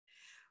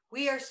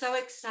We are so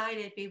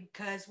excited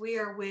because we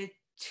are with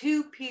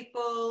two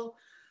people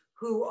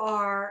who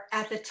are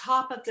at the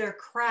top of their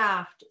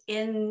craft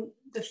in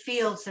the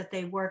fields that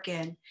they work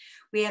in.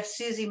 We have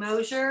Susie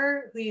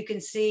Mosher, who you can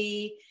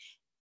see,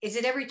 is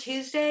it every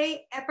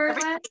Tuesday at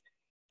Birdland?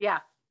 Yeah.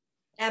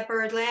 At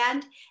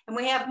Birdland. And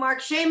we have Marc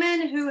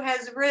Shaiman, who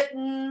has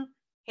written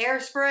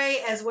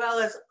Hairspray, as well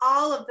as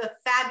all of the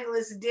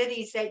fabulous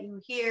ditties that you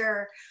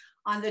hear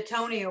on the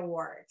Tony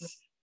Awards.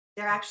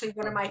 They're actually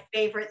one of my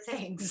favorite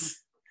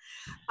things.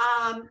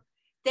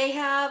 They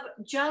have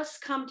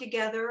just come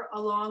together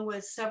along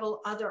with several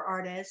other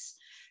artists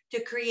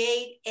to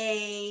create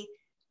and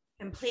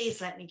please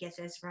let me get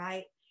this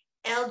right,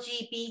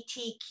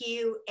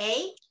 LGBTQA.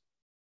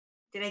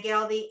 Did I get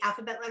all the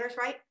alphabet letters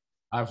right?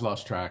 I've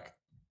lost track.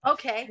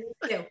 Okay.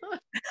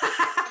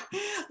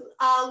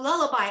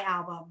 Lullaby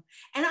album.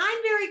 And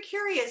I'm very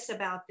curious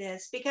about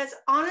this because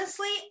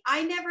honestly,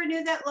 I never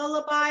knew that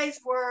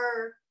lullabies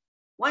were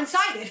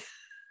one-sided.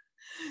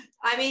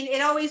 I mean,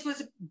 it always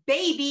was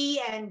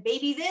baby and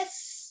baby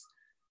this.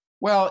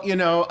 Well,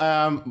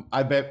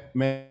 I bet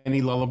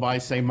many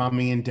lullabies say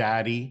mommy and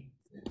daddy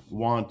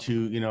want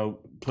to,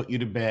 put you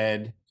to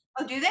bed.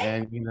 Oh, do they?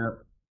 And,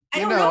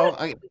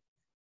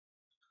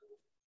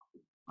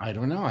 I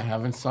don't know. I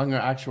haven't sung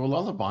an actual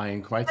lullaby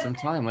in quite some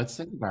time. Let's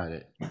think about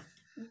it.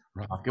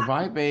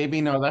 Rockabye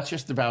baby. No, that's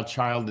just about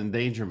child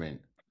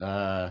endangerment.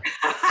 Well,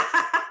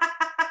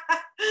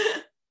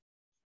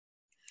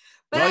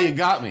 you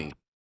got me.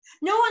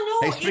 No.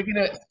 Hey,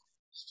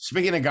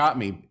 speaking of got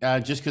me,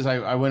 just because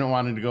I wouldn't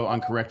want it to go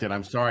uncorrected,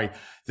 I'm sorry.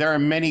 There are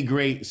many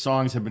great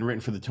songs have been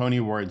written for the Tony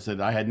Awards that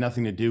I had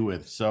nothing to do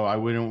with, so I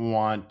wouldn't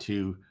want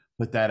to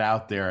put that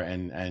out there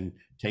and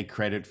take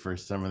credit for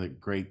some of the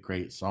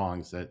great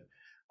songs that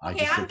I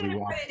just simply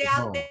want to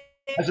out there.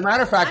 As a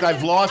matter of fact,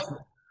 I've lost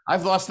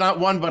not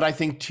one, but I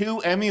think 2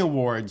 Emmy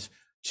Awards,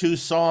 2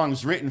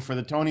 songs written for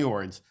the Tony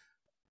Awards.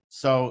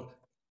 So,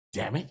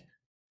 damn it.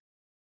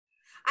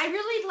 I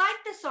really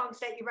like the songs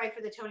that you write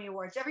for the Tony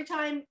Awards. Every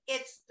time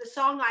it's the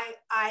song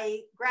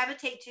I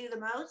gravitate to the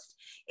most,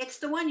 it's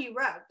the one you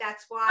wrote.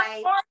 That's why.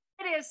 Of course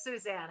it is,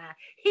 Susanna.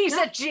 He's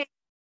a G.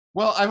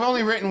 Well, I've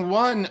only written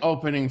 1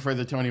 opening for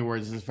the Tony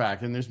Awards, in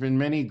fact, and there's been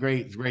many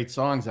great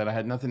songs that I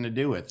had nothing to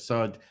do with.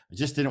 So I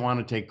just didn't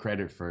want to take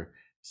credit for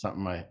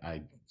something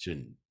I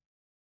shouldn't.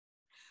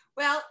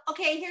 Well,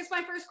 okay, here's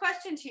my first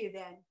question to you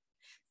then.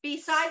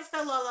 Besides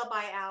the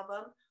Lullaby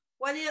album,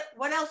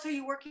 what else are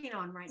you working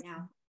on right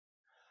now?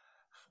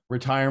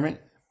 Retirement.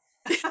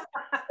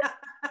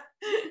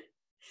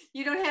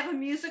 You don't have a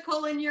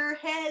musical in your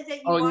head that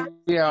you want?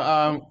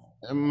 Yeah.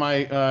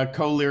 My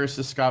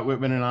co-lyricist Scott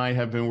Whitman and I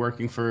have been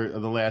working for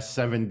the last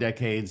 7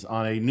 decades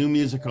on a new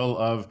musical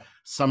of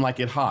Some Like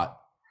It Hot.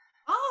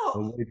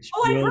 Which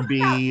will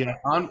be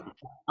on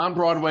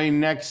Broadway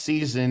next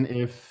season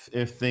if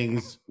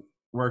things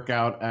work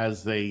out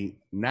as they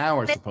now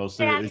are supposed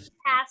to.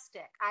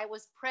 Fantastic! I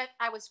was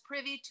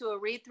privy to a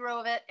read through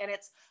of it, and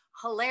it's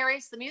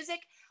hilarious. The music,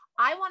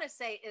 I want to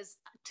say, is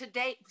to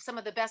date some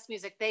of the best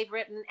music they've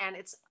written, and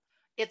it's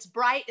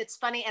bright, it's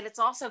funny, and it's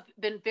also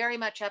been very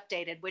much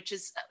updated, which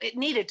is it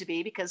needed to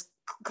be because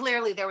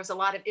clearly there was a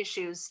lot of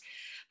issues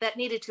that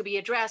needed to be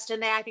addressed,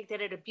 and I think they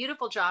did a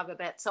beautiful job of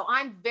it. So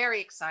I'm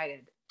very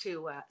excited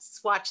to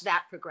watch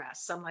that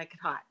progress. Some Like It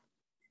Hot.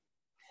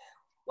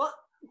 Well,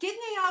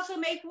 didn't they also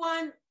make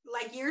one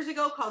like years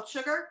ago called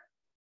Sugar?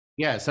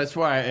 Yes, that's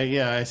why.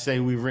 I say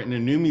we've written a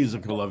new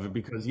musical of it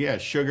because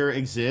Sugar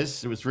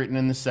exists. It was written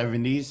in the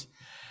 70s,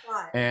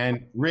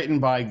 and written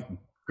by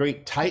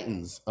great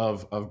titans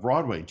of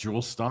Broadway,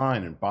 Jewel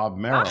Stein and Bob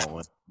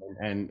Merrill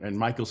and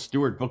Michael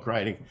Stewart, book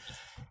writing.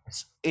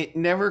 It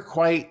never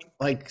quite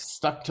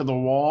stuck to the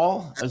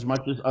wall as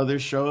much as other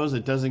shows.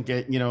 It doesn't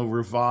get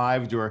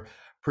revived or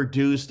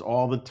produced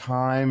all the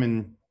time,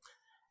 and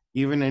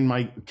even in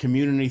my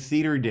community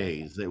theater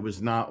days, it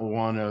was not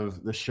one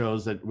of the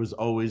shows that was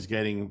always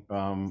getting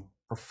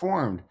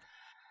performed.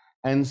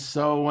 And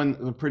so when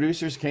the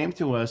producers came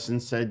to us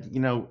and said,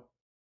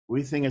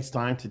 we think it's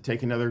time to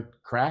take another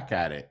crack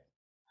at it.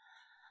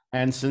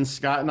 And since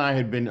Scott and I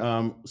had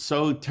been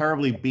so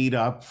terribly beat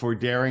up for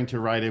daring to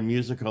write a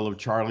musical of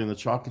Charlie and the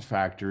Chocolate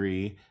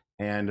Factory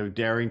and of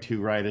daring to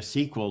write a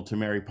sequel to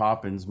Mary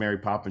Poppins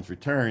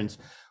Returns,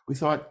 we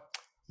thought,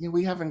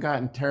 we haven't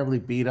gotten terribly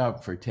beat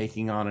up for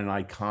taking on an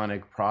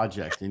iconic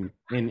project in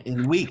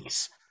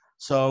weeks.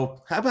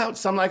 So how about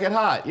Some Like It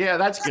Hot? Yeah,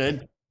 that's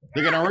good.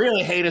 They're going to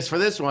really hate us for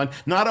this one.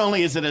 Not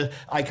only is it an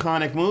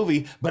iconic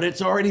movie, but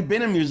it's already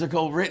been a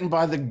musical written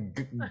by the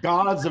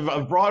gods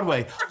of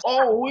Broadway.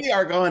 Oh, we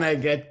are going to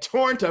get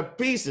torn to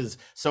pieces.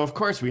 So, of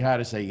course, we had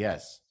to say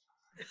yes.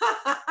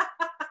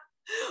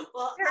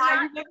 Well,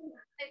 I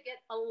get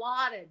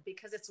allotted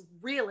because it's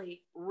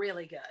really,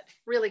 really good.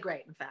 Really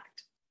great, in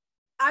fact.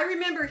 I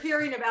remember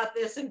hearing about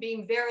this and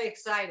being very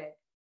excited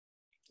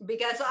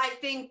because I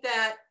think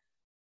that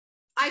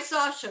I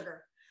saw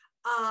Sugar.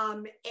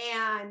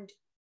 And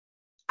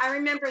I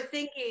remember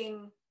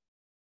thinking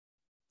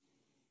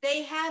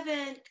they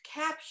haven't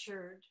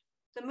captured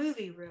the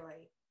movie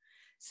really.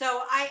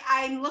 So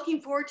I'm looking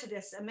forward to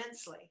this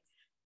immensely,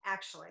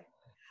 actually.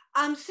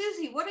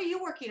 Susie, what are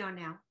you working on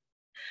now?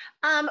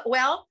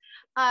 Well,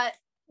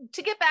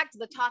 to get back to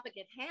the topic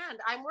at hand,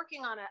 I'm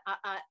working on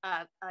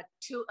a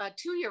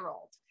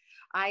 2-year-old.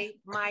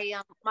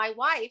 My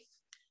wife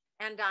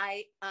and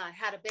I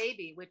had a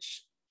baby,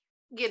 which,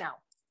 you know,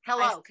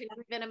 hello, can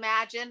you even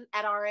imagine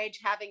at our age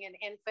having an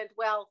infant?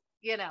 Well,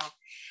 you know,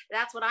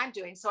 that's what I'm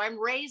doing. So I'm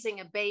raising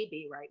a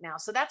baby right now.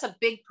 So that's a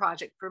big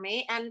project for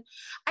me. And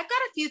I've got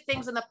a few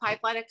things in the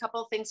pipeline, a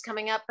couple of things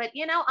coming up, but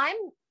you know,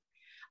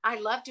 I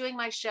love doing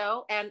my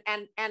show and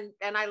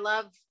I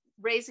love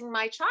raising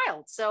my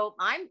child. So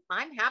I'm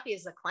happy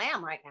as a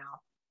clam right now.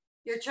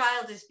 Your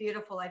child is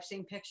beautiful. I've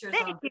seen pictures.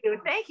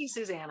 Thank you,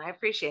 Suzanne. I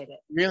appreciate it.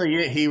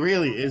 Really, he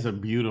really is a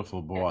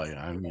beautiful boy.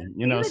 I mean,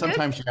 you know,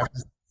 sometimes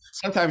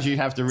you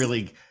have to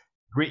really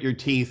grit your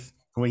teeth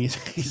when you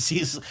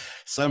see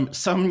some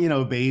you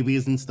know,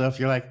 babies and stuff.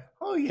 You're like,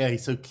 oh yeah,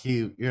 he's so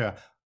cute. Yeah,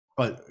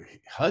 but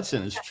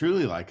Hudson is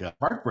truly like a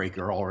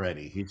heartbreaker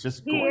already. He's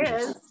just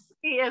gorgeous.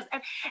 He is.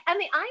 And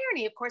the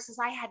irony, of course, is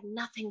I had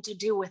nothing to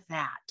do with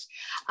that.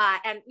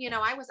 And, you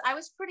know, I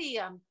was pretty,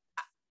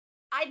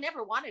 I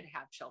never wanted to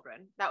have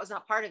children. That was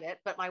not part of it.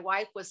 But my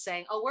wife was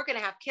saying, oh, we're going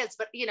to have kids.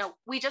 But, you know,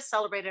 we just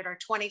celebrated our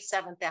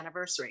 27th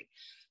anniversary.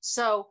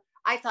 So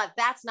I thought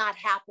that's not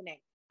happening.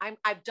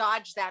 I've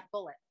dodged that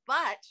bullet.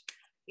 But,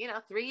 you know,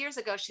 3 years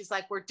ago, she's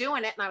like, we're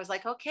doing it. And I was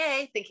like,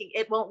 okay, thinking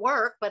it won't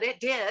work, but it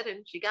did.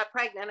 And she got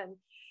pregnant.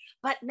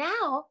 But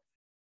now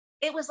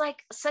it was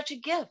like such a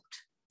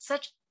gift,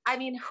 I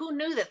mean, who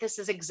knew that this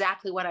is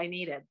exactly what I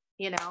needed,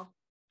 you know?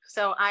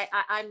 So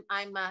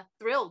I'm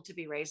thrilled to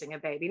be raising a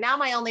baby. Now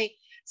my only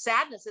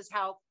sadness is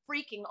how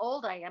freaking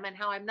old I am and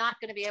how I'm not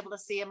going to be able to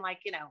see him, like,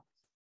 you know,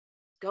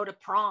 go to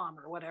prom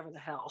or whatever the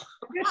hell.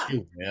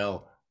 You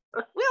will.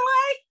 Will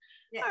I?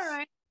 Yes. All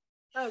right.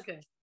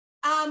 Okay.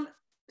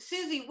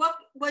 Susie, what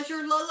was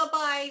your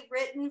lullaby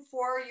written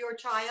for your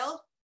child?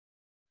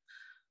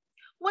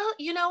 Well,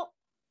 you know,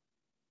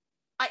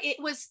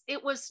 it was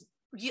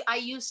I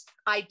used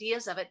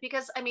ideas of it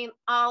because, I mean,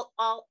 I'll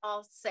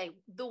say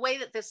the way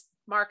that this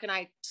Mark and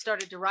I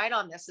started to write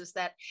on this is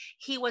that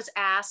he was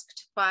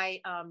asked by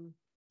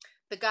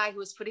the guy who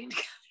was putting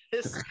together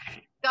this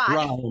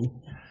guy,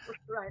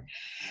 right,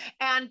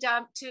 and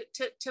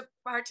to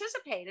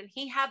participate. And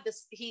he had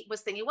this. He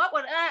was thinking, what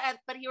would?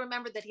 But he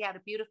remembered that he had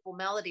a beautiful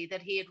melody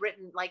that he had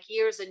written like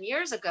years and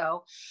years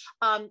ago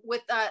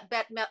with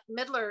Bette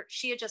Midler.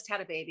 She had just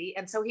had a baby,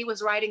 and so he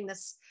was writing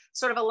this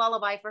sort of a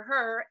lullaby for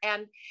her,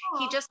 and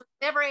he just was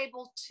never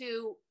able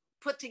to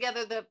put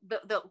together the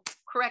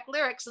correct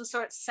lyrics, and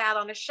so it sat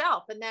on a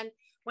shelf. And then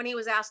when he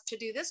was asked to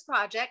do this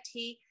project,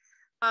 he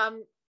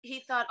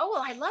thought, oh,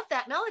 well, I love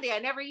that melody. I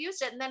never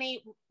used it. And then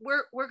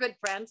we're good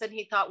friends. And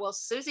he thought, well,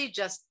 Susie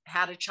just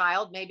had a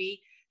child.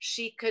 Maybe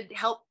she could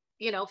help,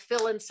 you know,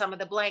 fill in some of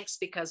the blanks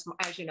because,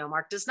 as you know,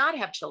 Mark does not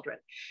have children.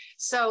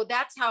 So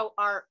that's how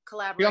our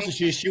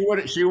collaboration.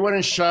 She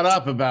wouldn't shut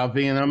up about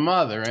being a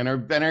mother and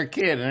her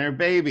kid and her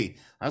baby.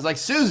 I was like,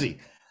 Susie,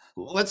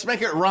 let's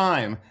make it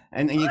rhyme.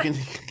 And you can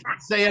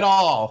say it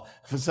all.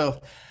 So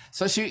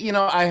she, you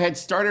know, I had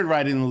started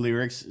writing the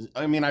lyrics.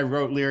 I mean, I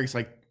wrote lyrics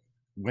like,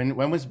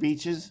 when was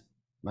Beaches?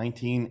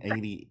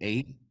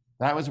 1988.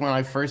 That was when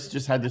I first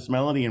just had this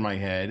melody in my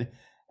head,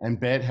 and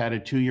Bette had a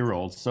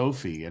 2-year-old,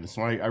 Sophie. And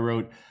so I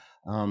wrote,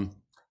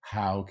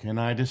 how can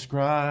I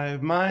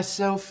describe my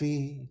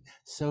Sophie?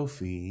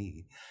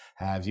 Sophie,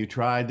 have you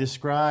tried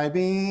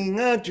describing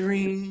a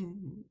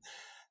dream?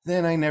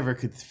 Then I never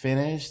could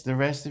finish the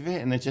rest of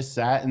it, and it just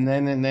sat, and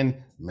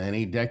then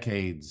many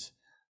decades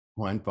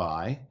went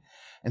by.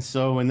 And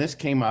so when this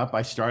came up,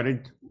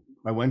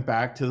 I went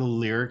back to the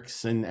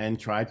lyrics and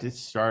tried to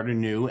start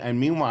anew. And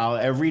meanwhile,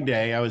 every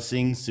day I was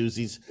seeing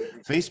Susie's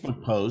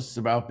Facebook posts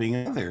about being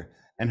a mother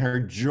and her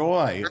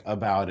joy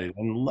about it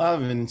and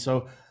love.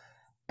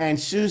 And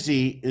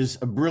Susie is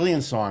a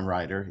brilliant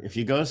songwriter. If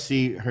you go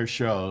see her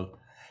show,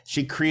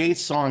 she creates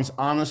songs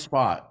on the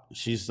spot.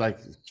 She's like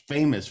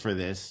famous for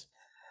this.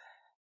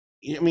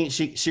 I mean,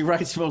 she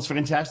writes the most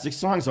fantastic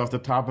songs off the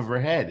top of her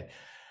head.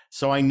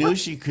 So I knew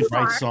she could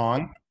write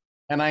songs.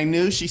 And I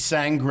knew she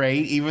sang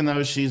great, even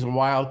though she's a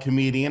wild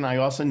comedian. I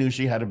also knew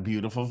she had a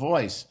beautiful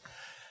voice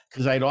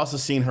because I'd also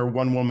seen her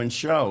one-woman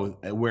show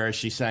where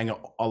she sang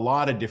a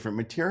lot of different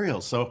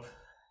materials. So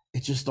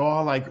it just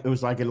all it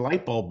was like a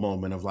light bulb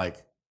moment of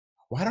like,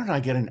 why don't I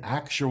get an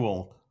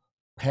actual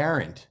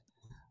parent,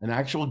 an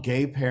actual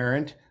gay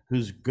parent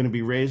who's going to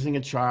be raising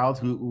a child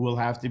who will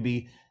have to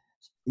be,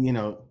 you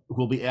know,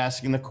 who'll be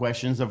asking the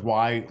questions of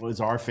why was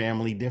our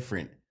family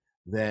different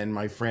than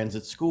my friends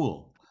at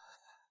school.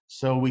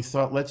 So we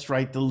thought, let's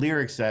write the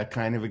lyrics that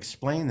kind of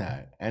explain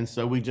that. And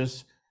so we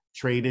just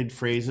traded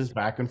phrases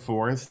back and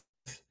forth.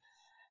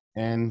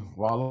 And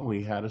voila,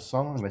 we had a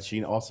song that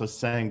she also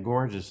sang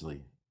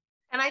gorgeously.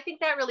 And I think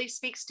that really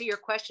speaks to your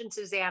question,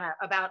 Susanna,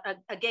 about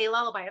a gay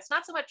lullaby. It's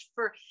not so much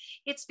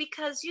it's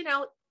because, you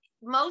know,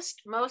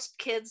 most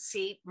kids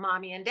see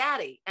mommy and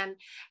daddy, and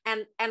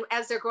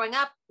as they're growing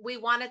up, we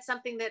wanted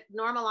something that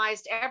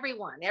normalized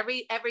everyone.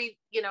 Every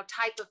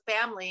type of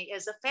family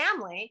is a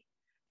family.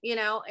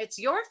 It's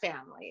your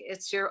family,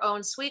 it's your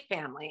own sweet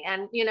family.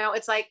 And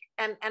it's like,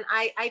 and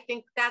I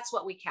think that's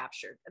what we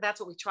captured. That's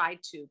what we tried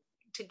to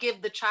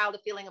give the child a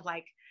feeling of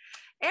like,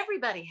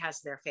 everybody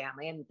has their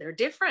family and they're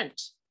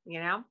different.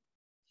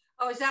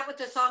 Oh, is that what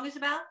the song is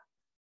about?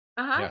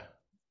 Uh-huh. Yeah.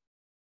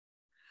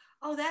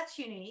 Oh, that's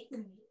unique.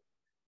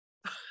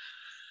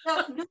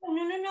 No,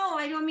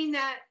 I don't mean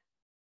that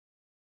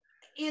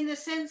in the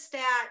sense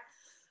that.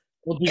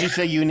 Well, did you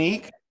say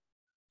unique?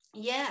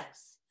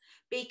 Yes,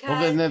 because.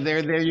 Well, then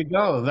there you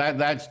go.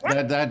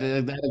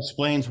 That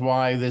explains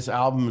why this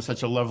album is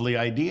such a lovely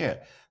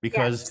idea.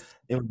 Because Yes.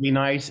 it would be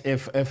nice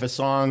if a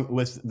song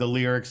with the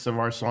lyrics of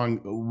our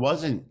song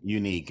wasn't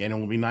unique, and it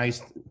will be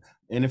nice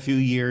in a few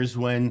years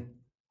when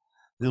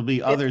there'll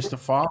be others to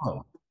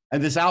follow.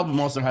 And this album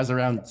also has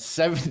around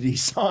 70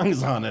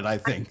 songs on it, I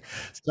think.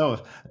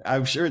 So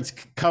I'm sure it's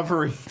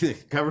covering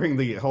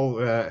the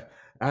whole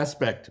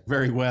aspect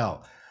very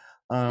well.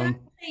 Not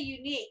say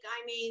unique.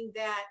 I mean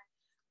that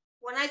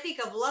when I think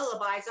of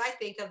lullabies, I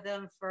think of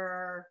them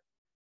for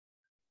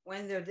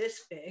when they're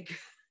this big,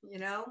 I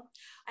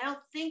don't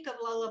think of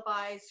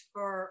lullabies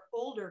for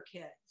older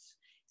kids.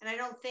 And I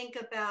don't think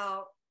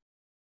about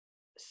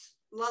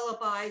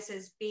lullabies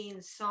as being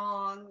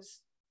songs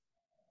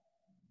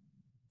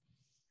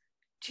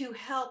to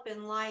help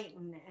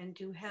enlighten and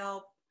to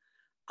help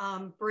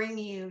bring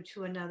you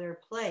to another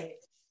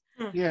place.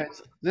 Yeah,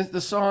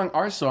 the song,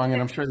 our song, and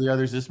I'm sure the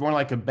others, is more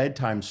like a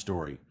bedtime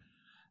story.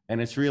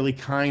 And it's really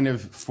kind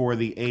of for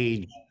the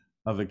age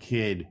of a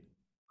kid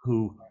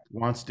who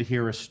wants to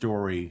hear a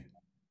story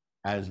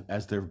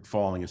as they're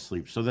falling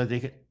asleep, so that they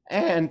can.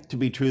 And to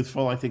be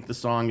truthful, I think the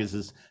song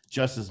is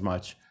just as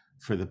much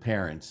for the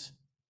parents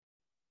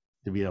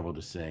to be able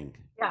to sing.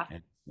 Yeah.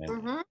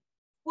 And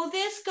Will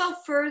this go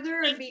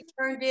further and be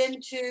turned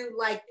into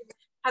like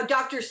how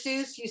Dr.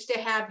 Seuss used to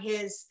have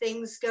his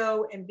things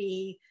go and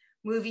be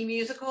movie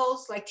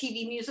musicals, like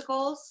TV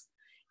musicals?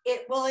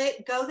 Will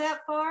it go that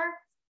far,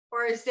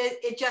 or is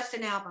it just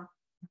an album?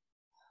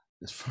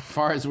 As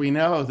far as we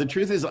know, the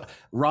truth is,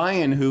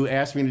 Ryan, who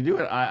asked me to do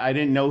it, I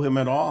didn't know him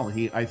at all.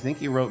 I think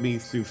he wrote me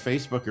through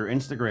Facebook or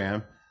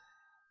Instagram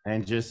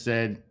and just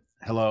said,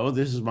 "Hello,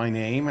 this is my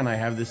name, and I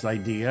have this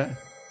idea."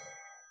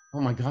 Oh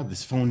my God,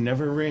 this phone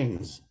never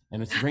rings,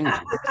 and it's ringing.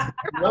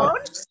 Phone?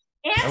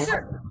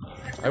 Answer.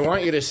 I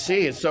want you to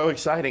see. It's so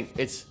exciting.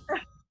 It's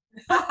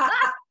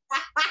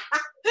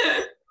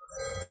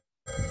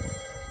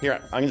here.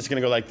 I'm just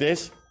gonna go like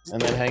this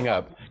and then hang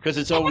up because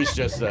it's always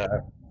just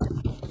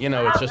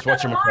it's just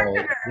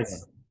whatchamacallit.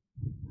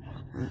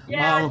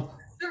 Yeah,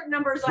 certain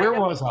numbers. Where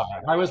was I?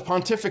 I was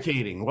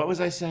pontificating. What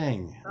was I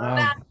saying?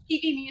 About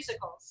TV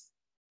musicals.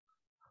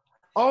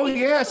 Oh,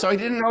 yeah. So I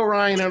didn't know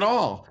Ryan at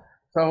all.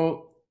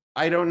 So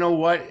I don't know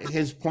what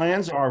his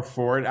plans are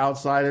for it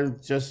outside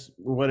of just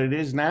what it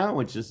is now,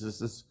 which is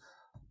this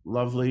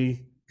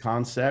lovely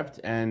concept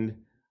and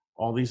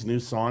all these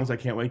new songs. I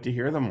can't wait to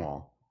hear them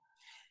all.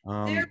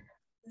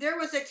 There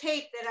was a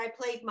tape that I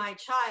played my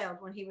child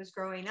when he was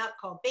growing up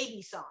called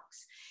Baby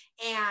Songs.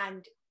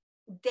 And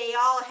they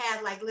all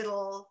had like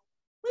little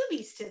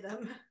movies to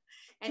them.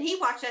 And he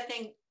watched that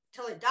thing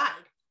till it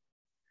died.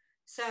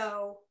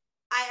 So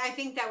I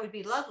think that would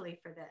be lovely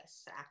for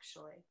this,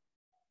 actually.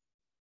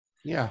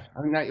 Yeah,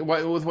 I mean,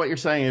 with what you're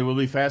saying, it will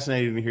be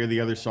fascinating to hear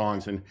the other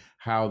songs and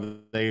how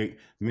they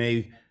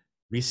may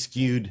be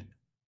skewed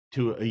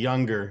to a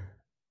younger.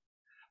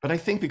 But I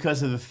think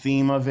because of the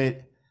theme of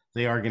it,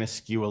 they are going to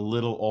skew a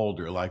little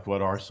older, like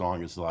what our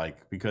song is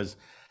like, because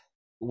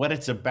what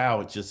it's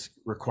about just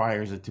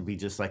requires it to be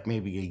just like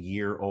maybe a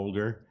year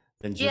older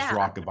than just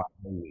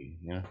rockabye.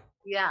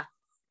 Yeah.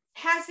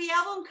 Has the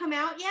album come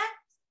out yet?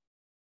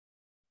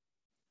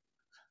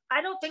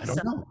 I don't think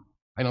so.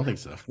 I don't think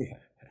so.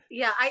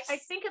 Yeah, I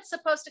think it's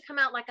supposed to come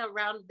out like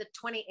around the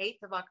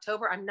 28th of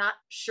October. I'm not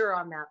sure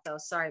on that though.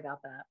 Sorry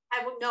about that.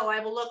 I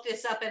will look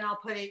this up and I'll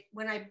put it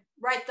when I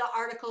write the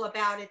article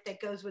about it that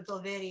goes with the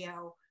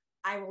video.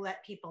 I will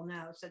let people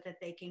know so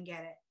that they can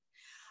get it.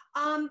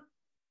 I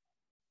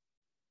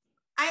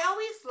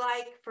always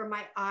like for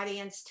my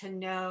audience to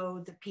know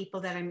the people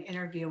that I'm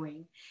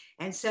interviewing.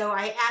 And so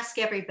I ask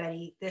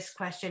everybody this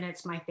question.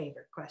 It's my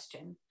favorite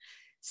question.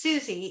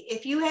 Susie,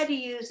 if you had to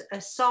use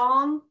a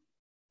song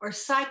or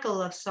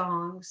cycle of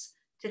songs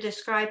to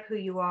describe who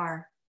you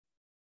are,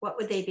 what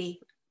would they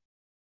be?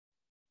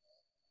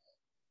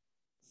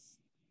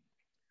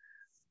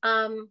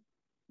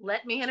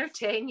 Let me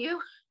entertain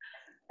you.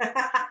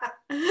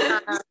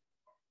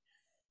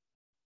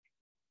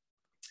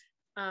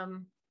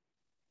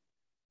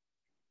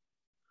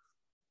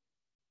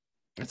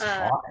 It's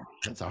hard.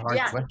 It's a hard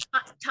question.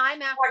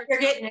 Time after you're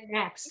getting it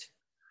next.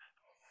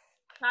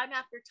 Time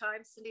after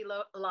time, Cyndi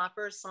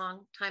Lauper's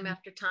song, Time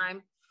After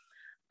Time.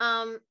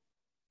 And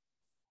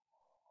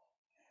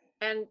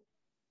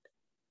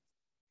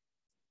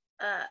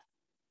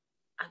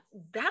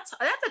that's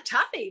a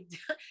toughie.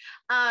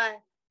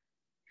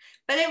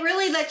 but it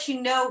really lets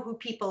you know who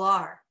people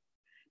are,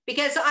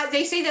 because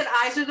they say that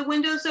eyes are the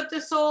windows of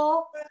the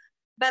soul,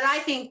 but I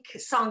think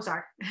songs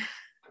are.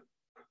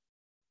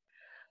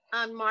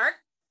 Mark,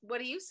 what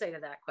do you say to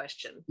that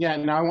question? Yeah,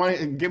 now I want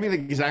to give me the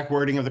exact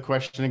wording of the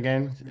question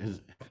again.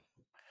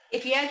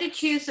 If you had to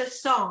choose a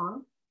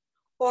song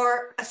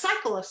or a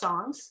cycle of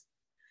songs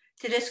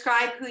to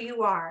describe who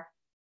you are,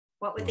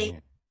 what would they be?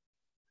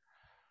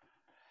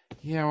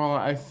 Yeah, well,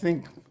 I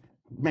think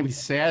maybe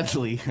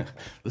sadly,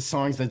 the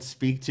songs that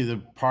speak to the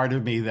part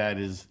of me that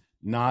is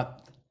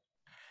not,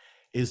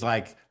 is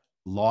like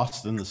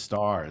Lost in the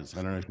Stars.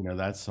 I don't know if you know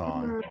that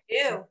song. I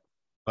do.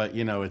 But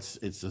you know, it's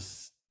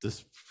this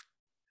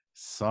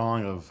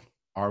song of,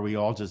 are we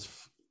all just,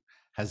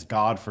 has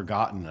God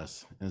forgotten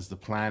us? Is the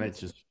planet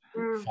just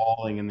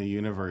falling in the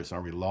universe?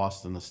 Are we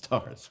lost in the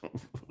stars?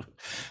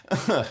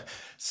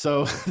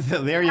 So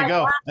there you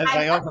go.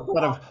 I also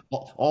thought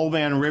of Old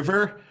Man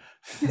River.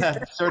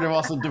 That sort of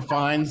also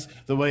defines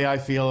the way I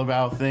feel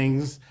about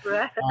things.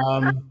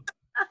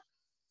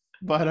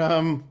 But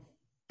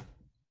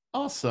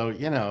also,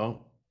 you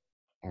know,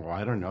 oh,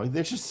 I don't know.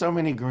 There's just so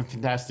many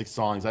fantastic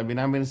songs. I mean,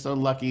 I've been so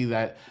lucky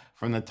that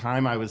from the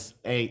time I was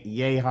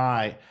yay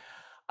high,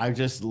 I've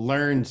just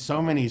learned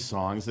so many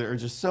songs. There are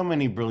just so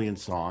many brilliant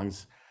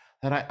songs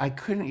that I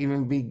couldn't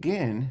even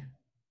begin.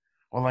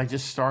 Well, I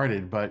just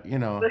started, but you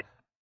know,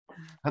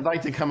 I'd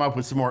like to come up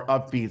with some more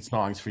upbeat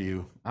songs for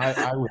you.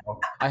 I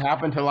will. I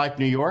happen to like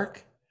New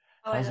York.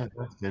 Oh, That's a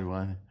good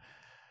one.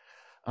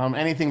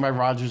 Anything by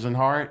Rodgers and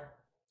Hart.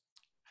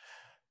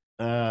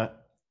 Why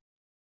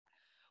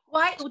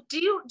do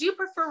you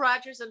prefer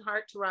Rodgers and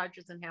Hart to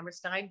Rodgers and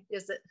Hammerstein?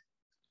 Is it?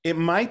 It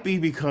might be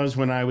because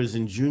when I was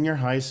in junior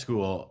high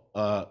school,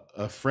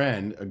 a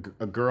friend,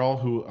 a girl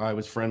who I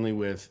was friendly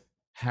with,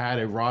 had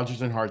a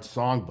Rodgers and Hart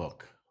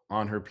songbook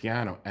on her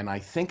piano, and I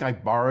think I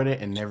borrowed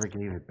it and never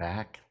gave it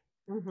back.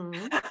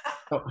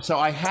 So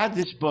I had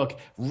this book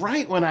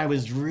right when I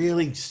was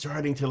really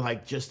starting to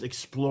like just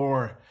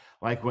explore,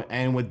 like,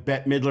 and with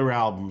Bette Midler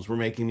albums were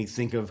making me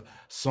think of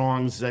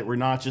songs that were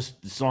not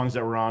just songs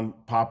that were on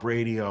pop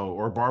radio,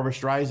 or Barbra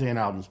Streisand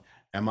albums.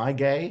 Am I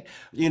gay?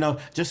 You know,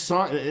 just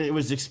song. It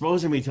was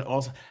exposing me to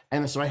also,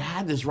 and so I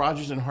had this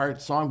Rodgers and Hart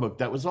songbook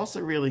that was also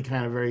really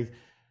kind of very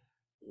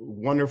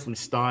wonderfully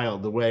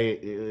styled, the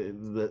way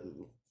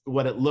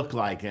what it looked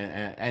like,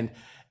 and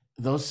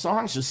those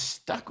songs just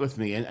stuck with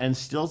me, and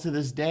still to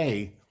this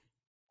day.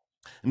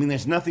 I mean,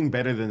 there's nothing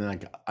better than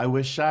like "I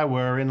Wish I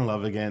Were in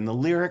Love Again." The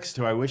lyrics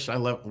to "I Wish I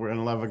Were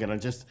in Love Again" are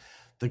just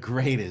the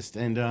greatest,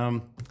 and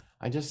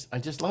I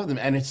just love them.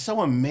 And it's so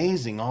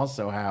amazing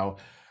also how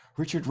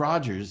Richard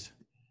Rodgers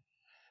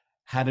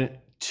had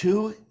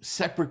two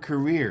separate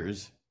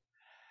careers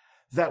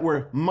that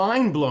were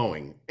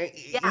mind-blowing.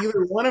 Yeah.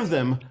 Either one of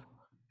them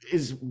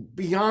is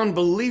beyond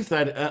belief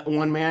that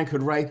one man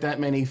could write that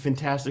many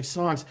fantastic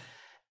songs.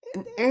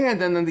 And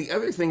then the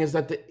other thing is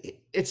that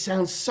it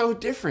sounds so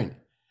different.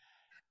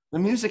 The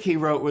music he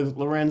wrote with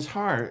Lorenz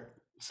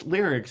Hart's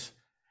lyrics,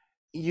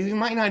 you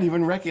might not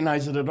even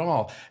recognize it at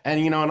all. And,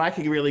 you know, and I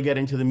could really get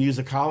into the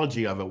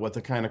musicology of it, what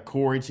the kind of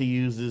chords he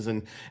uses,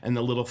 and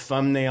the little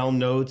thumbnail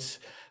notes,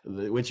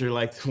 which are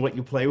like what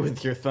you play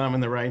with your thumb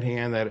in the right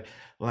hand, that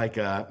like,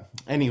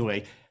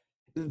 anyway,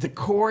 the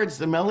chords,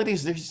 the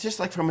melodies, they're just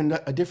like from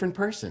a different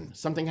person.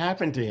 Something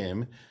happened to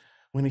him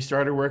when he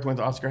started working with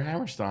Oscar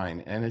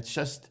Hammerstein. And it's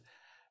just,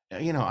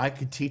 you know, I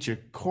could teach a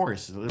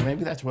course.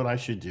 Maybe that's what I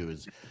should do,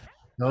 is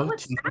go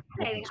teach.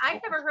 Fascinating.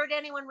 I've never heard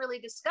anyone really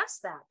discuss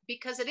that,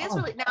 because it is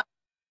really,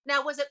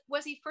 now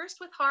was he first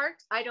with Hart?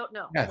 I don't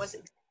know. Yes. Was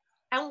it,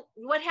 and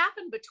what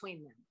happened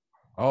between them?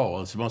 Oh,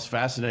 well, it's the most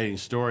fascinating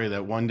story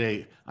that one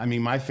day, I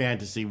mean, my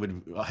fantasy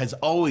has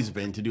always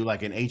been to do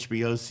like an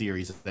HBO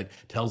series that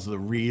tells the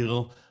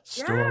real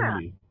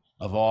story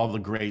of all the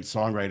great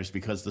songwriters,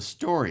 because the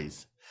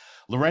stories,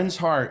 Lorenz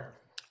Hart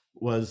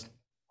was,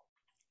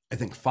 I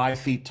think, 5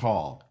 feet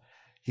tall.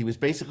 He was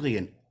basically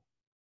an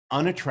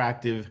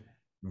unattractive,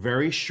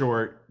 very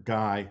short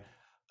guy,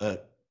 a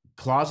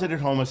closeted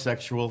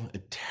homosexual, a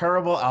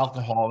terrible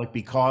alcoholic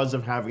because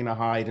of having to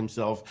hide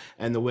himself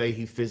and the way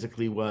he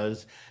physically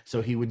was.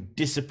 So he would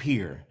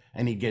disappear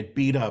and he'd get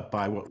beat up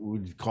by what we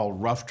would call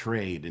rough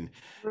trade.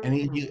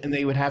 And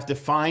they would have to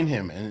find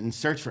him and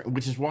search for him,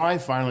 which is why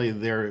finally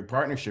their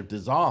partnership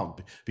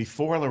dissolved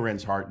before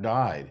Lorenz Hart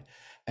died.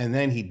 And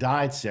then he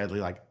died, sadly,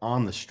 like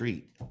on the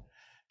street.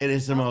 It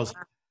is the most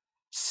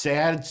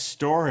sad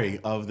story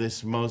of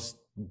this most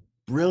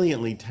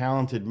brilliantly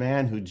talented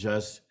man who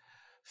just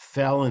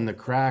fell in the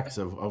cracks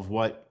of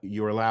what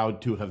you're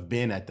allowed to have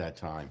been at that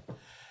time.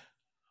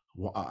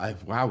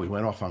 Wow, we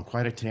went off on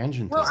quite a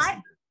tangent. Well,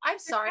 I'm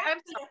sorry. I'm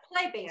a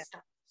play based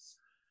on this.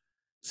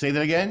 Say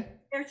that again?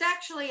 There's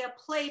actually a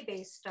play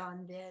based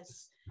on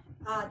this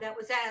that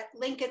was at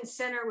Lincoln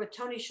Center with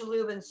Tony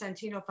Shalhoub and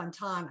Santino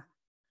Fontana.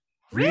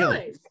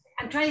 Really?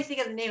 I'm trying to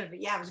think of the name of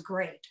it. Yeah, it was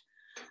great.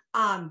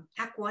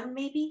 Act One,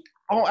 maybe?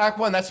 Oh, Act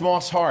One, that's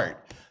Moss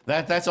Hart.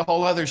 That's a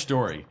whole other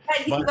story.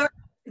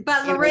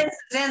 But Lorenz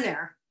is in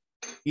there.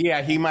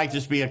 Yeah, he might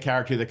just be a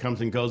character that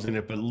comes and goes in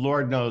it, but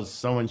Lord knows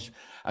someone.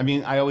 I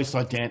mean, I always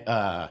thought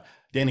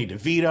Danny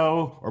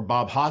DeVito or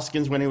Bob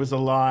Hoskins when he was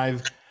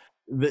alive.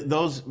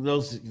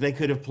 Those they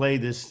could have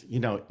played this, you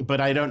know. But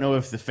I don't know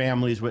if the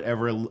families would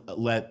ever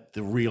let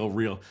the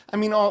real. I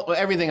mean,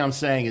 everything I'm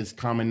saying is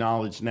common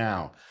knowledge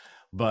now,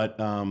 but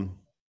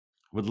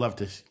would love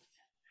to,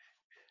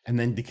 and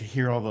then to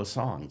hear all those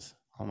songs.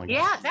 Oh my God!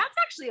 Yeah, that's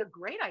actually a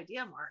great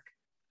idea, Mark.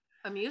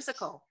 A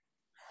musical.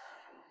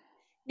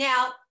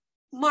 Now,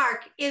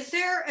 Mark, is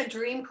there a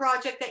dream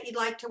project that you'd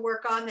like to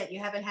work on that you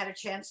haven't had a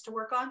chance to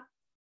work on?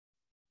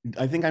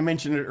 I think I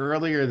mentioned it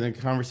earlier in the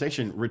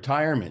conversation,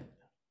 retirement.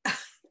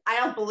 I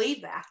don't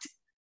believe that.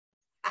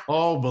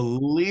 Oh,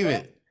 believe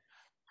it.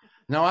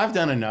 No, I've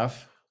done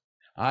enough.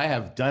 I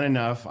have done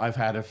enough. I've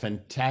had a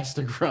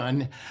fantastic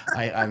run.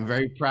 I'm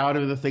very proud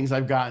of the things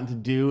I've gotten to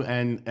do.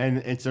 And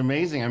it's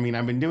amazing. I mean,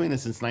 I've been doing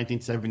this since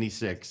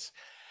 1976.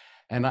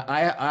 And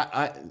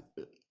I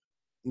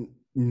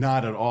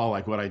not at all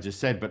like what I just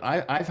said, but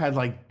I've had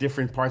like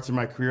different parts of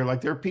my career.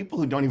 Like there are people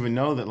who don't even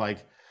know that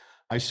like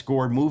I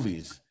scored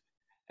movies.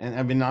 And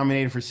I've been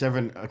nominated for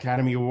 7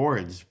 Academy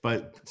Awards,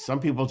 but some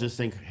people just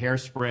think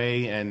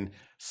Hairspray and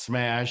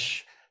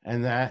Smash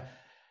and that.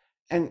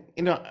 And,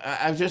 you know,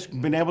 I've just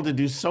been able to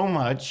do so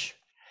much.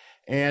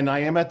 And I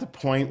am at the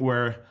point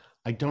where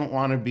I don't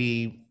want to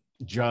be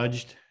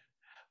judged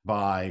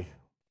by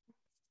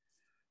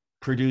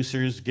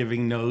producers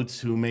giving notes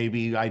who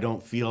maybe I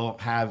don't feel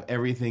have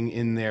everything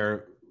in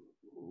their,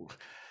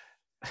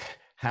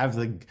 have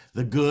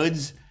the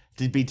goods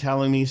to be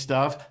telling me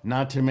stuff,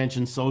 not to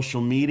mention social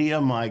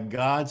media. My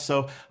God.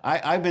 So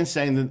I've been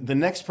saying that the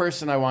next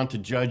person I want to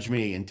judge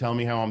me and tell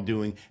me how I'm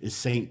doing is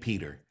St.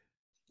 Peter.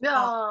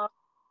 No,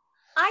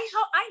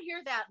 I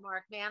hear that,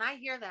 Mark, man. I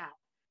hear that.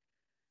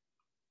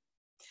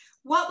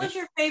 What was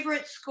your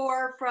favorite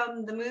score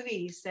from the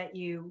movies that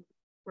you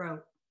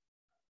wrote?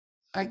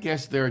 I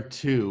guess there are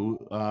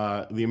 2.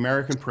 The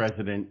American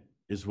President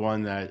is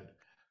one that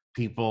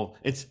people,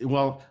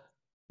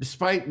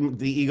 despite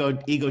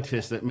the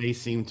egotist that may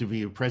seem to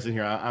be present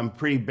here, I'm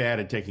pretty bad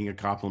at taking a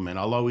compliment.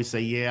 I'll always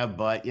say, yeah,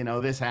 but you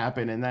know, this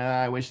happened and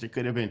I wish it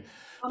could have been.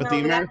 But the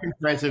American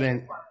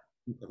President,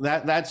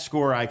 that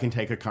score I can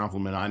take a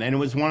compliment on. And it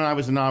was one I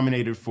was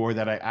nominated for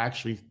that I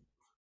actually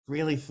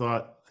really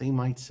thought they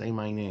might say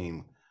my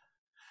name.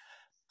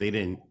 They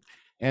didn't.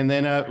 And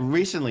then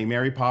recently,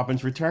 Mary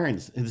Poppins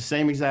Returns, the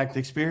same exact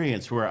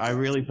experience where I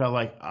really felt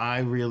like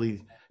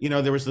you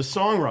know, there was the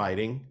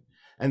songwriting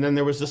and then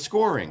there was the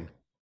scoring,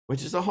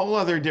 which is a whole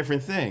other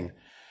different thing.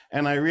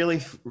 And I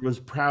really was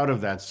proud of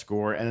that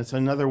score. And it's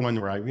another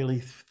one where I really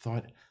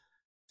thought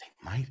they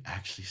might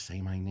actually say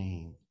my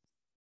name.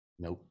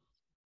 Nope.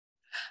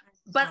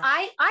 But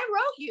I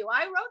wrote you.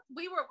 I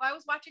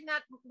was watching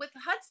that with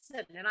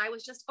Hudson and I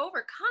was just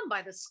overcome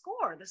by the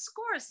score. The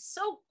score is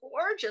so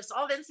gorgeous.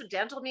 All the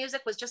incidental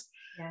music was just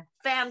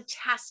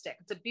fantastic.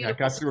 It's a beautiful. I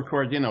got to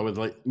record, you know, with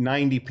like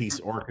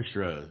 90-piece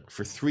orchestra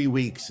for 3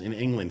 weeks in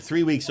England,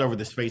 3 weeks over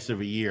the space of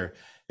a year.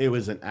 It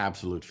was an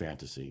absolute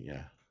fantasy.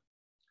 Yeah.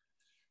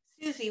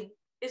 Susie,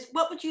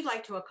 what would you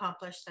like to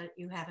accomplish that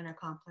you haven't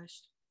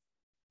accomplished?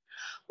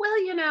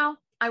 Well, you know,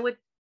 I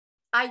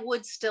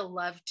would still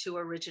love to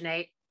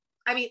originate.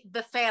 I mean,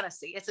 the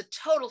fantasy, it's a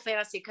total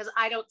fantasy because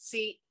I don't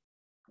see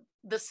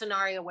the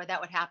scenario where that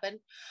would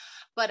happen.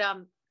 But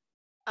I'm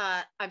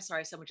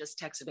sorry, someone just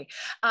texted me.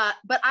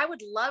 But I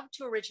would love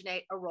to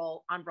originate a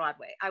role on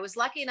Broadway. I was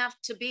lucky enough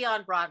to be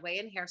on Broadway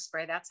in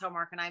Hairspray. That's how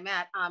Mark and I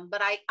met.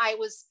 But I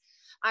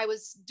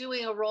was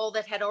doing a role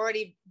that had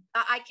already,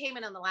 I came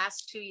in on the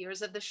last 2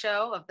 years of the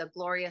show, of the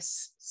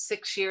glorious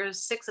 6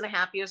 years,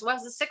 6.5 years.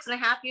 Was it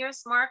 6.5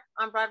 years, Mark,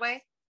 on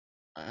Broadway?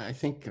 I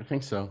think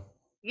so.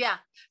 Yeah.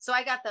 So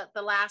I got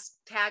the last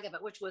tag of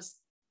it, which was,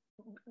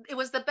 it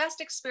was the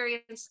best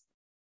experience.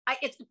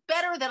 It's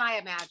better than I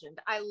imagined.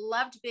 I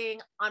loved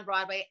being on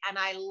Broadway and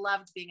I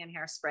loved being in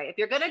Hairspray. If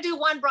you're going to do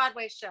one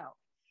Broadway show,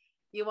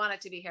 you want it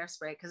to be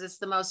Hairspray because it's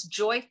the most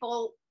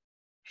joyful,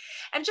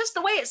 and just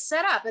the way it's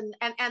set up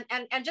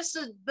and just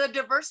the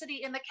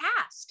diversity in the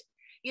cast.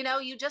 You know,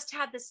 you just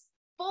had this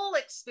full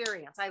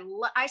experience.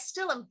 I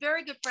still am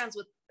very good friends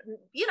with,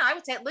 you know, I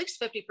would say at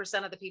least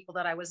 50% of the people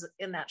that I was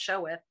in that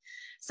show with.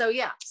 So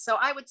yeah, so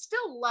I would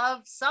still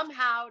love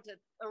somehow to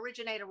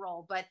originate a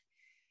role, but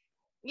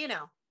you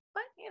know,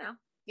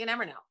 you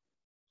never know.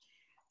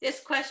 This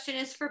question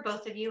is for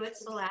both of you.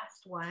 It's the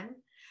last one.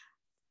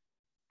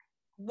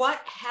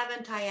 What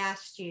haven't I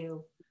asked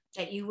you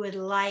that you would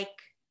like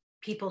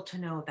people to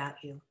know about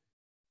you?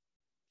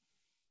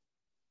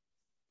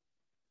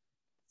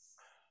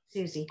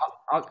 Susie.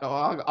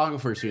 I'll go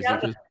first, Susie.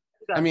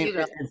 I mean,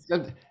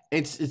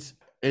 it's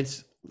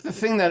the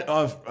thing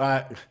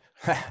that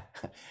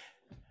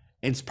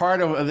it's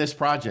part of this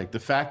project. The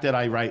fact that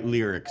I write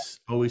lyrics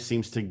always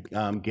seems to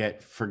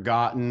get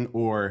forgotten,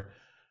 or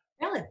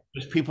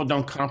just people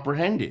don't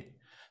comprehend it.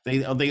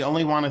 They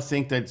only want to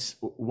think that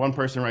one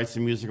person writes the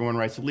music and one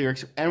writes the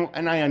lyrics,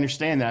 and I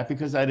understand that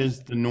because that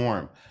is the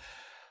norm.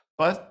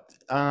 But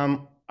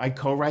I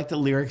co-write the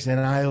lyrics, and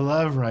I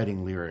love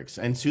writing lyrics.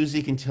 And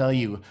Susie can tell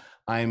you,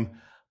 I'm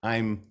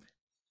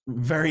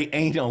very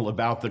anal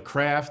about the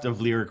craft of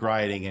lyric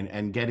writing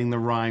and getting the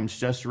rhymes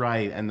just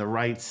right and the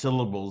right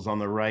syllables on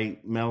the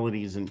right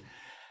melodies, and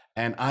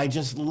I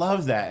just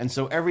love that. And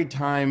so every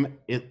time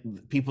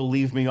people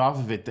leave me off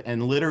of it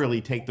and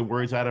literally take the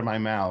words out of my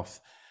mouth,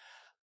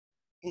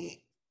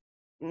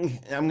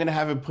 I'm gonna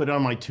have it put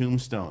on my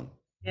tombstone.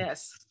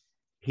 Yes.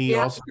 He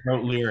also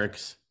wrote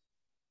lyrics,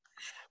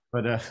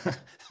 but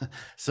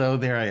so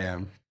there I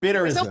am.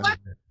 Bitter as so what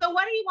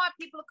do you want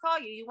people to call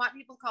you? You want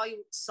people to call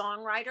you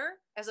songwriter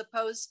as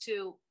opposed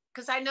to,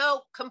 because I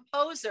know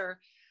composer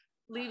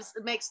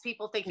makes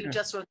people think you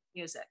just wrote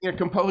music. Yeah,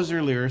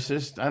 composer,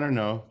 lyricist. I don't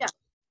know. Yeah.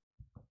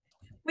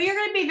 Well, you're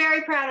going to be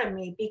very proud of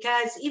me,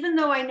 because even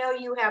though I know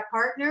you have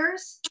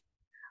partners,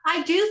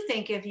 I do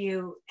think of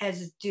you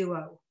as a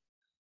duo.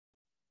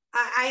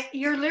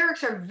 Your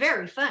lyrics are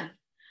very fun.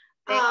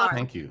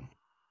 Thank you.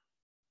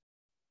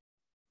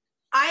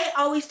 I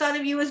always thought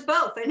of you as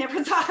both. I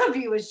never thought of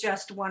you as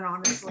just one,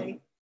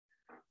 honestly.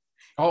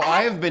 Oh,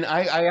 I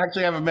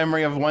actually have a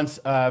memory of once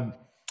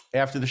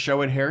after the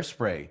show at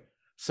Hairspray,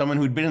 someone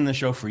who'd been in the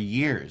show for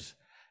years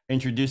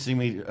introducing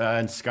me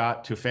and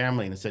Scott to a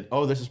family, and it said,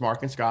 "Oh, this is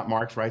Mark and Scott.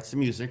 Mark writes the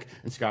music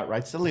and Scott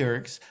writes the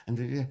lyrics."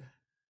 And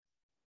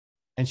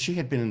she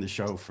had been in the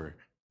show for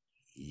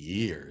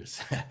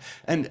years.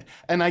 and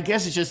I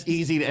guess it's just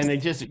easy, and it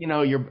just,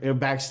 you're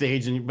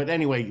backstage, but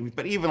anyway,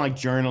 but even like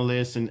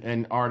journalists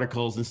and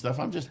articles and stuff,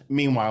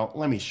 meanwhile,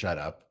 let me shut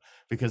up,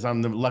 because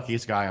I'm the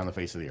luckiest guy on the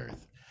face of the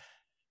earth.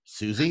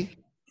 Susie?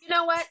 You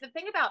know what? The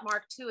thing about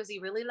Mark too is he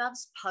really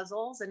loves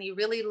puzzles, and he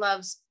really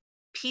loves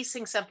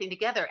piecing something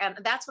together. And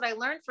that's what I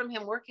learned from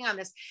him working on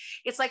this.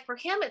 It's like, for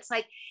him, it's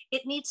like,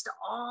 it needs to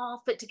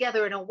all fit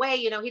together in a way,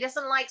 he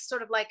doesn't like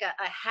sort of like a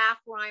half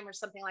rhyme or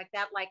something like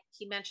that. Like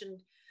he mentioned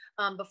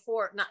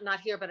before, not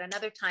here, but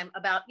another time,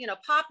 about,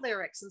 pop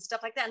lyrics and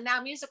stuff like that. And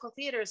now musical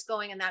theater is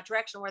going in that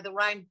direction where the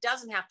rhyme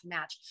doesn't have to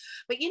match.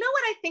 But you know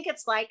what I think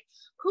it's like?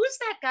 Who's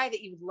that guy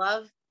that you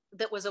love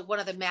that was one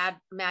of the Mad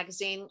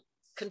magazine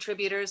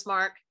contributors,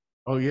 Mark?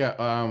 Oh yeah.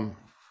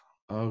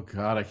 Oh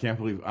God, I can't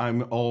believe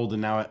I'm old,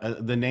 and now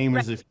the name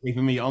is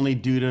escaping me, only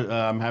due to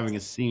I'm having a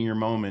senior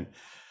moment.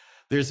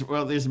 There's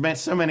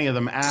so many of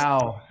them.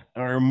 Al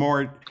or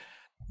more.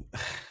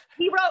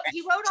 He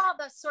wrote all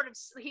the sort of,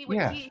 he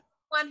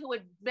one who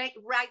would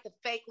write the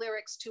fake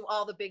lyrics to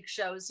all the big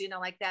shows,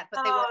 like that.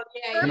 But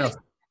they were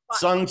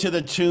sung to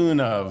the tune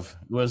of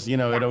was, it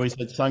always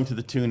said sung to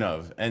the tune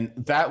of, and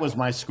that was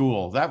my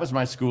school. That was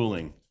my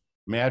schooling.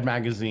 Mad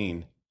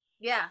Magazine.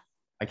 Yeah.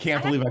 I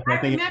can't believe I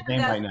can't think of his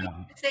name right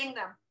now. Sing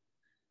them.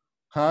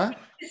 Huh?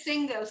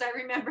 Sing those. I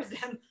remember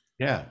them.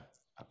 Yeah.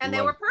 And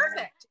they were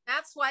perfect.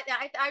 That's why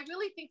I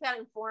really think that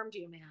informed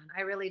you, man.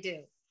 I really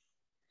do.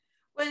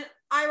 When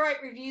I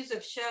write reviews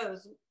of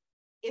shows,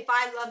 if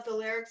I love the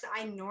lyrics,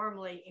 I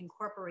normally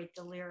incorporate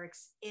the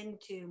lyrics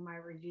into my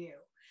review.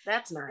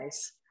 That's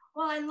nice.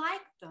 Well, I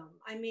like them.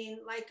 I mean,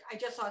 like I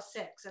just saw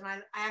Six, and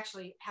I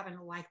actually happen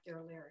to like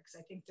their lyrics.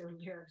 I think their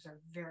lyrics are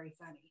very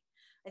funny.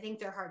 I think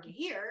they're hard to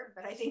hear,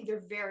 but I think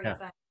they're very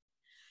funny.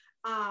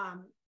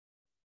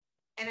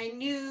 And I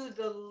knew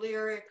the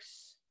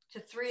lyrics to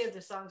 3 of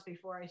the songs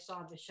before I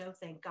saw the show,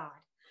 thank God,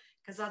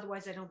 because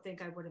otherwise I don't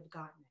think I would have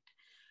gotten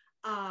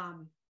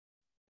it.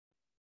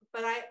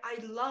 But I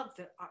love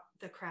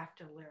the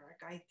craft of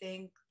lyric. I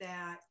think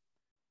that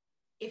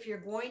if you're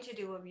going to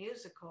do a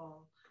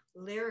musical,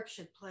 lyrics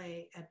should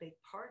play a big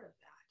part of that.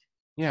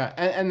 Yeah,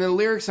 and the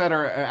lyrics that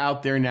are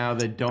out there now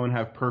that don't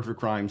have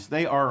perfect rhymes,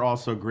 they are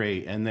also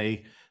great, and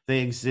they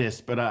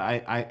exist. But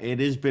it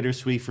is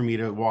bittersweet for me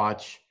to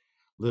watch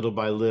little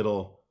by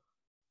little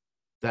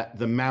that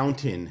the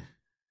mountain,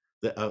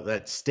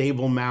 that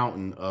stable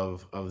mountain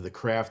of the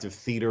craft of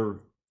theater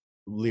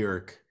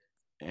lyric,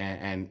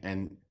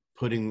 and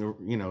putting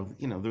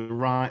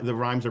the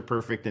rhymes are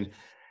perfect, and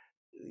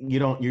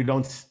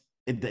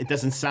it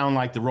doesn't sound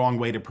like the wrong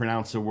way to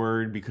pronounce a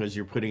word because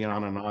you're putting it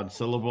on an odd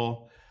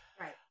syllable.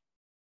 Right.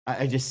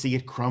 I just see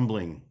it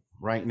crumbling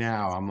right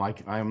now. I'm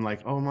like,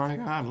 oh my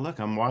God, look,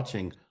 I'm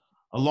watching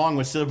Along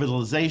with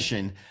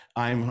Civilization.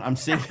 I'm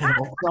seeing it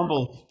all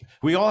crumble.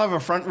 We all have a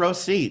front row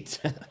seat.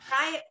 But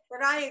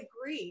I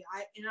agree.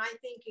 I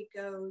think it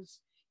goes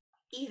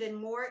even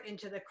more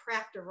into the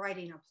craft of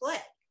writing a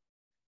play,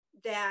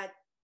 that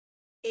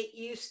it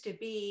used to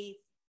be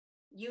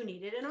you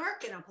needed an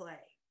arc in a play.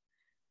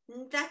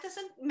 That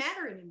doesn't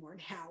matter anymore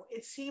now.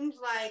 It seems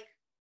like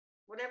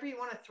whatever you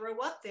want to throw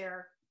up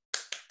there.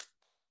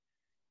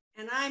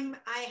 And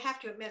I have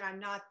to admit, I'm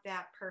not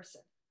that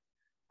person.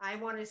 I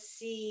want to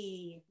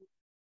see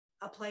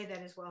a play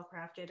that is well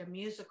crafted, a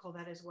musical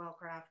that is well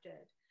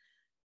crafted.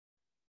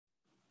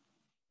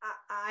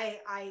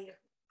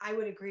 I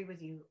would agree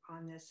with you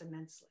on this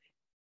immensely.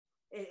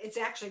 It's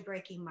actually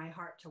breaking my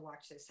heart to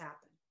watch this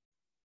happen,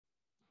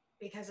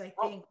 because I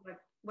think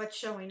what's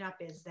showing up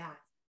is that